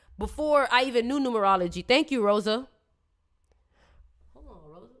I even knew numerology. Thank you, Rosa. Hold on,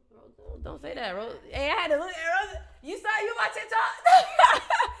 Rosa. Don't say that, Rosa. Hey, I had to look at Rosa. You saw you my TikTok?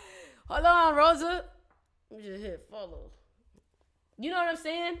 Hold on, Rosa. Let me just hit follow. You know what I'm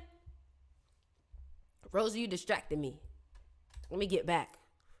saying? Rosa, you distracted me. Let me get back.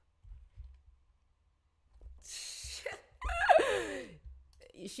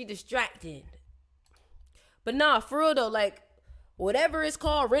 She distracted. But nah, for real though, like whatever it's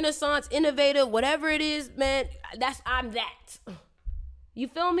called, Renaissance, innovative, whatever it is, man, I'm that. You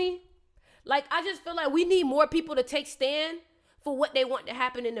feel me? Like I just feel like we need more people to take stand for what they want to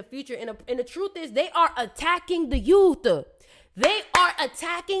happen in the future. And the truth is they are attacking the youth. They are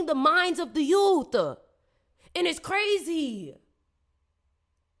attacking the minds of the youth. And it's crazy.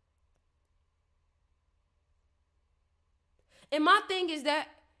 And my thing is that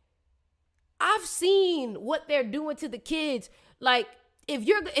I've seen what they're doing to the kids. Like, if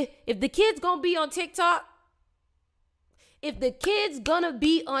the kid's gonna be on TikTok,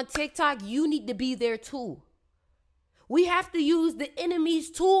 you need to be there too. We have to use the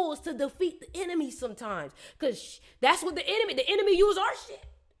enemy's tools to defeat the enemy sometimes. Because that's what the enemy use our shit.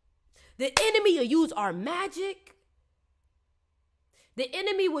 The enemy will use our magic. The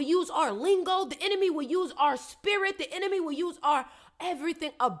enemy will use our lingo. The enemy will use our spirit. The enemy will use our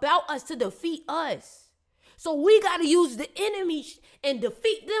everything about us to defeat us. So we got to use the enemy and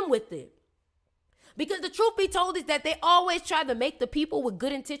defeat them with it. Because the truth be told is that they always try to make the people with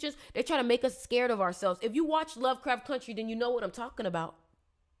good intentions, they try to make us scared of ourselves. If you watch Lovecraft Country, then you know what I'm talking about.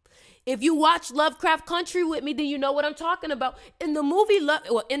 If you watch Lovecraft Country with me, then you know what I'm talking about. In the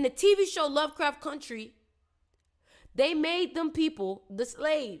in the TV show Lovecraft Country, they made them people the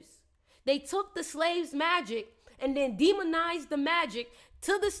slaves. They took the slaves' magic and then demonized the magic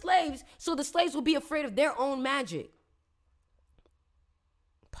to the slaves so the slaves would be afraid of their own magic.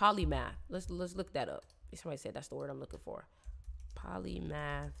 Polymath. Let's look that up. Somebody said that's the word I'm looking for.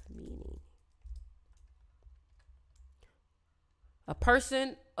 Polymath meaning. A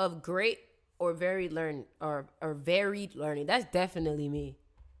person of great or varied learning or varied learning. That's definitely me.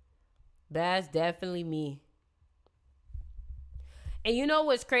 That's definitely me. And you know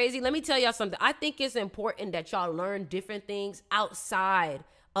what's crazy? Let me tell y'all something. I think it's important that y'all learn different things outside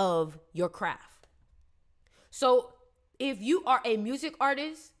of your craft. So if you are a music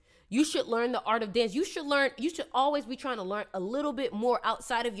artist, you should learn the art of dance. You should always be trying to learn a little bit more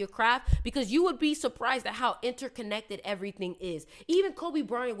outside of your craft, because you would be surprised at how interconnected everything is. Even Kobe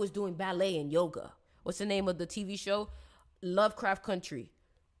Bryant was doing ballet and yoga. What's the name of the TV show? Lovecraft Country.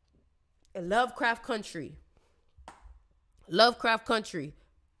 And Lovecraft Country. Lovecraft Country.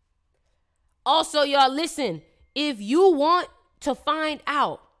 Also, y'all, listen. If you want to find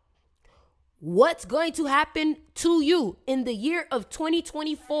out what's going to happen to you in the year of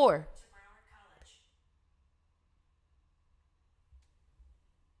 2024,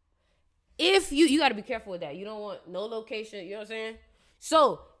 if you got to be careful with that. You don't want no location, you know what I'm saying?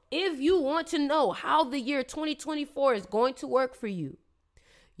 So, if you want to know how the year 2024 is going to work for you,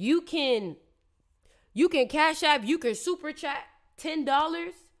 you can Cash App, you can super chat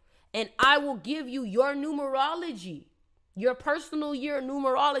 $10, and I will give you your numerology, your personal year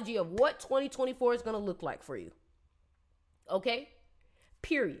numerology of what 2024 is going to look like for you. Okay?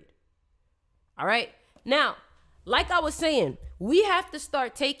 Period. All right? Now, like I was saying, we have to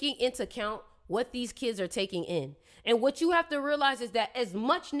start taking into account what these kids are taking in. And what you have to realize is that as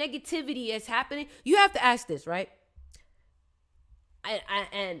much negativity is happening, you have to ask this, right?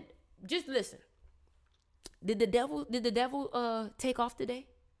 And just listen. Did the devil take off today?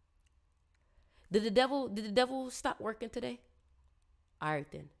 Did the devil stop working today? All right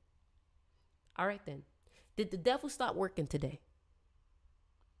then. Did the devil stop working today?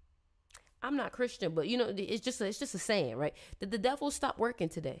 I'm not Christian, but you know, it's just a saying, right? Did the devil stop working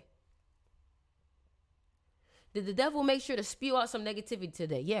today? Did the devil make sure to spew out some negativity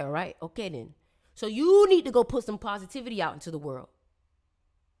today? Yeah, right. Okay then. So you need to go put some positivity out into the world.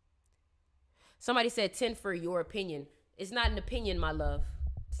 Somebody said 10 for your opinion. It's not an opinion, my love.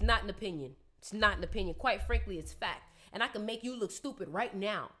 It's not an opinion. It's not an opinion. Quite frankly, it's fact. And I can make you look stupid right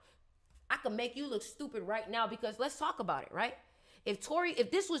now. Because let's talk about it, right?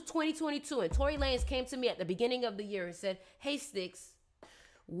 If this was 2022 and Tory Lanez came to me at the beginning of the year and said, "Hey Sticks,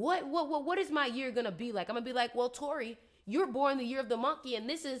 what is my year gonna be like?" I'm gonna be like, "Well, Tory, you're born the year of the monkey and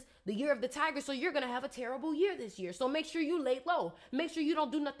this is the year of the tiger, so you're gonna have a terrible year this year. So make sure you lay low. Make sure you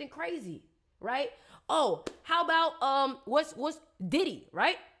don't do nothing crazy." Right? Oh, how about what's Diddy,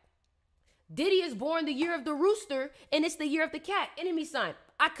 right? Diddy is born the year of the rooster and it's the year of the cat. Enemy sign.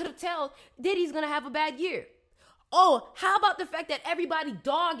 I could have told Diddy's gonna have a bad year. Oh, how about the fact that everybody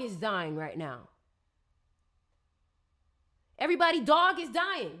dog is dying right now? Everybody dog is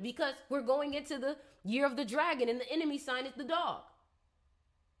dying because we're going into the year of the dragon and the enemy sign is the dog.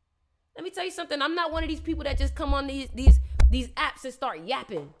 Let me tell you something. I'm not one of these people that just come on these apps and start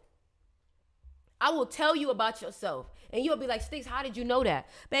yapping. I will tell you about yourself. And you'll be like, "Sticks, how did you know that?"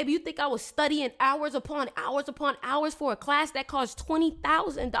 Baby, you think I was studying hours upon hours for a class that cost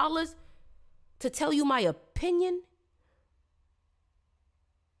 $20,000 to tell you my opinion?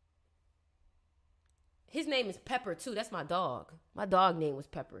 His name is Pepper, too. That's my dog. My dog name was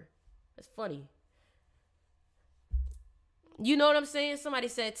Pepper. That's funny. You know what I'm saying? Somebody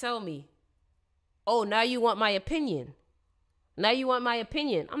said, "Tell me." Oh, now you want my opinion.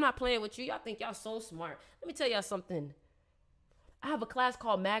 I'm not playing with you. Y'all think y'all so smart. Let me tell y'all something. I have a class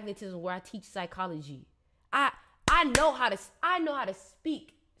called Magnetism where I teach psychology. I know how to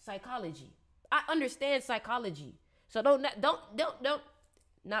speak psychology. I understand psychology. So don't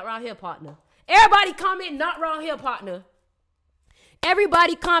not around here, partner. Everybody comment not around here, partner.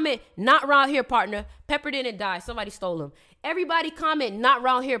 Everybody comment not around here, partner. Pepper didn't die. Somebody stole him. Everybody comment not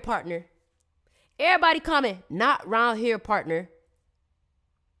around here, partner. Everybody comment not around here, partner.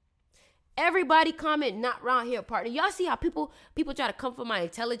 Everybody comment not around here, partner. Y'all see how people try to come for my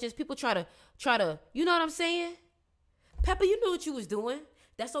intelligence? People try to, you know what I'm saying? Pepper, you knew what you was doing.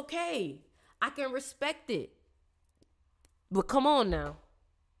 That's okay. I can respect it. But come on now,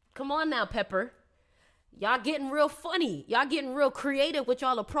 Pepper. Y'all getting real funny. Y'all getting real creative with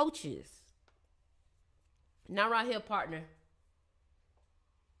y'all approaches. Not right here, partner.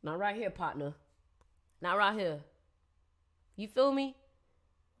 Not right here, partner. Not right here. You feel me?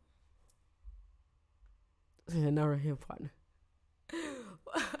 Not right here, partner.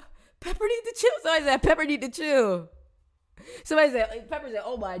 Pepper need to chill. Somebody said Pepper need to chill. Pepper said,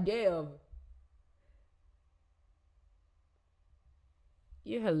 "Oh my damn."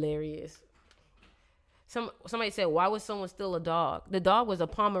 You're hilarious. Somebody said, "Why was someone steal a dog?" The dog was a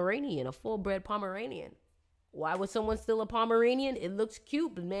Pomeranian, a full-bred Pomeranian. Why would someone steal a Pomeranian? It looks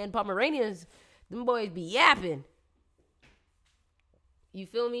cute, but man, Pomeranians, them boys be yapping. You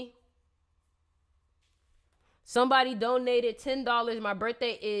feel me? Somebody donated $10. My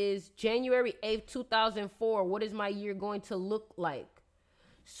birthday is January 8th, 2004. What is my year going to look like?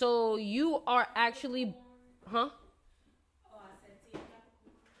 So you are actually, huh?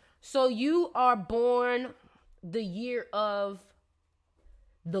 So you are born the year of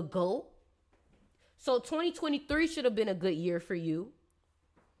the goat. So 2023 should have been a good year for you.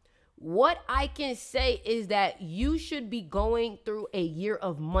 what I can say is that you should be going through a year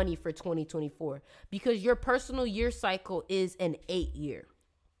of money for 2024 because your personal year cycle is an 8-year.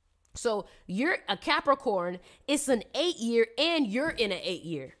 So you're a Capricorn, it's an 8-year and you're in an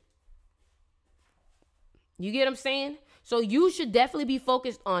 8-year. You get what I'm saying? So you should definitely be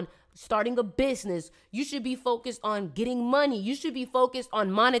focused on starting a business. You should be focused on getting money. You should be focused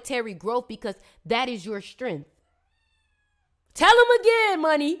on monetary growth because that is your strength. Tell them again,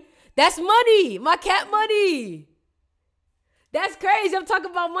 money. That's money. My cat money. That's crazy. I'm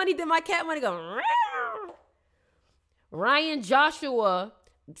talking about money, then my cat money going. Ryan Joshua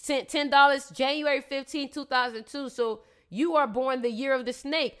sent $10 January 15, 2002. So you are born the year of the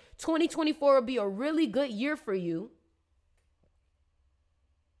snake. 2024 will be a really good year for you.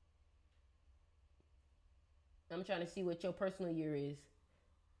 I'm trying to see what your personal year is.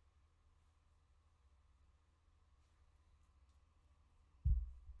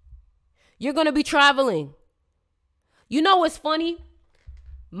 You're going to be traveling. You know what's funny?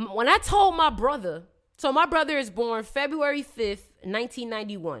 When I told my brother, so my brother is born February 5th,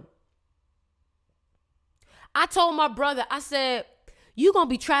 1991. I told my brother, I said, you're going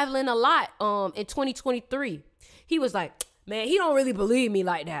to be traveling a lot in 2023. He was like, man, he don't really believe me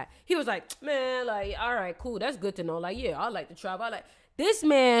like that. He was like, man, like, all right, cool. That's good to know. Like, yeah, I like to travel. This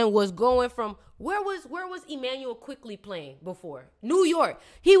man was going from, where was Emmanuel Quickly playing before? New York.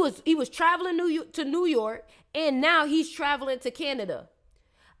 He was traveling to New York, and now he's traveling to Canada.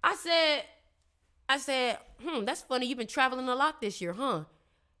 I said, that's funny. You've been traveling a lot this year, huh?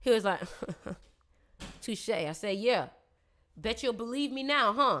 He was like, touche. I said, yeah. Bet you'll believe me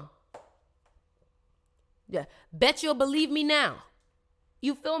now, huh? Yeah. Bet you'll believe me now.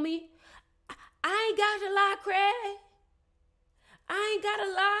 You feel me? I ain't got to lie, Craig. I ain't got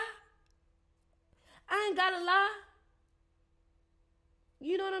to lie. I ain't got to lie.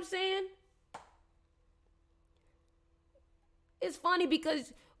 You know what I'm saying? It's funny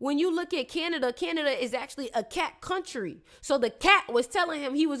because when you look at Canada, Canada is actually a cat country. So the cat was telling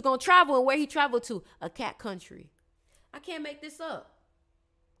him he was going to travel, and where he traveled to, a cat country. I can't make this up.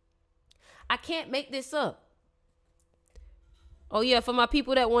 I can't make this up. Oh, yeah, for my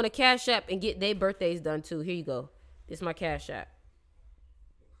people that want a Cash App and get their birthdays done, too. Here you go. This is my Cash App.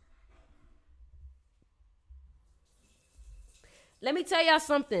 Let me tell y'all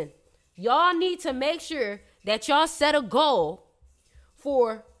something. Y'all need to make sure that y'all set a goal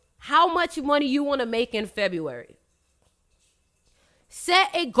for how much money you want to make in February. Set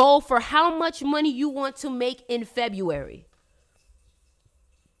a goal for how much money you want to make in February.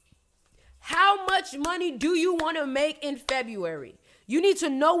 How much money do you want to make in February? You need to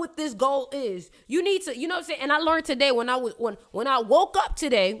know what this goal is. You need to, you know what I'm saying? And I learned today when I woke up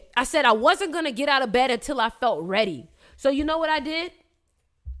today, I said I wasn't going to get out of bed until I felt ready. So you know what I did?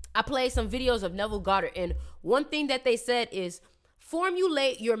 I played some videos of Neville Goddard, and one thing that they said is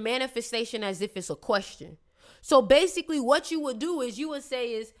formulate your manifestation as if it's a question. So basically what you would do is you would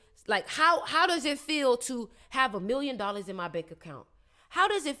say is like, how does it feel to have $1 million in my bank account? How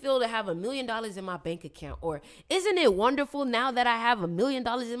does it feel to have $1 million in my bank account? Or isn't it wonderful now that I have $1 million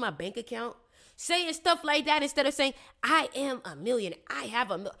in my bank account? Saying stuff like that instead of saying, I am a million. I have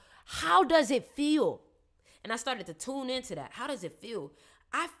 $1 million. How does it feel? And I started to tune into that. How does it feel?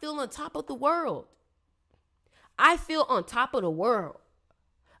 I feel on top of the world. I feel on top of the world.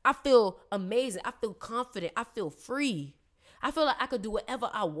 I feel amazing. I feel confident. I feel free. I feel like I could do whatever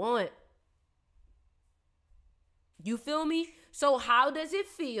I want. You feel me? So how does it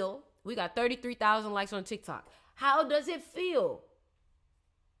feel? We got 33,000 likes on TikTok. How does it feel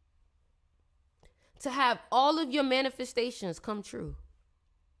to have all of your manifestations come true?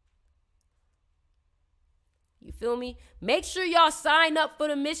 You feel me? Make sure y'all sign up for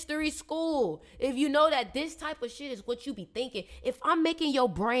the mystery school. If you know that this type of shit is what you be thinking. If I'm making your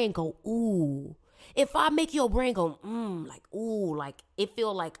brain go, ooh. If I make your brain go, like, ooh, like it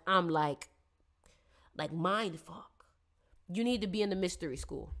feel like I'm like mind fuck. You need to be in the mystery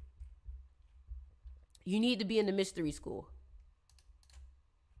school. You need to be in the mystery school.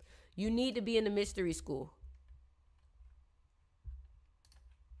 You need to be in the mystery school.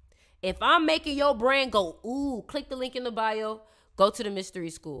 If I'm making your brain go, ooh, click the link in the bio, go to the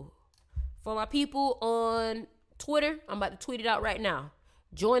mystery school. For my people on Twitter, I'm about to tweet it out right now.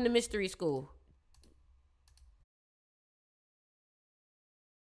 Join the mystery school.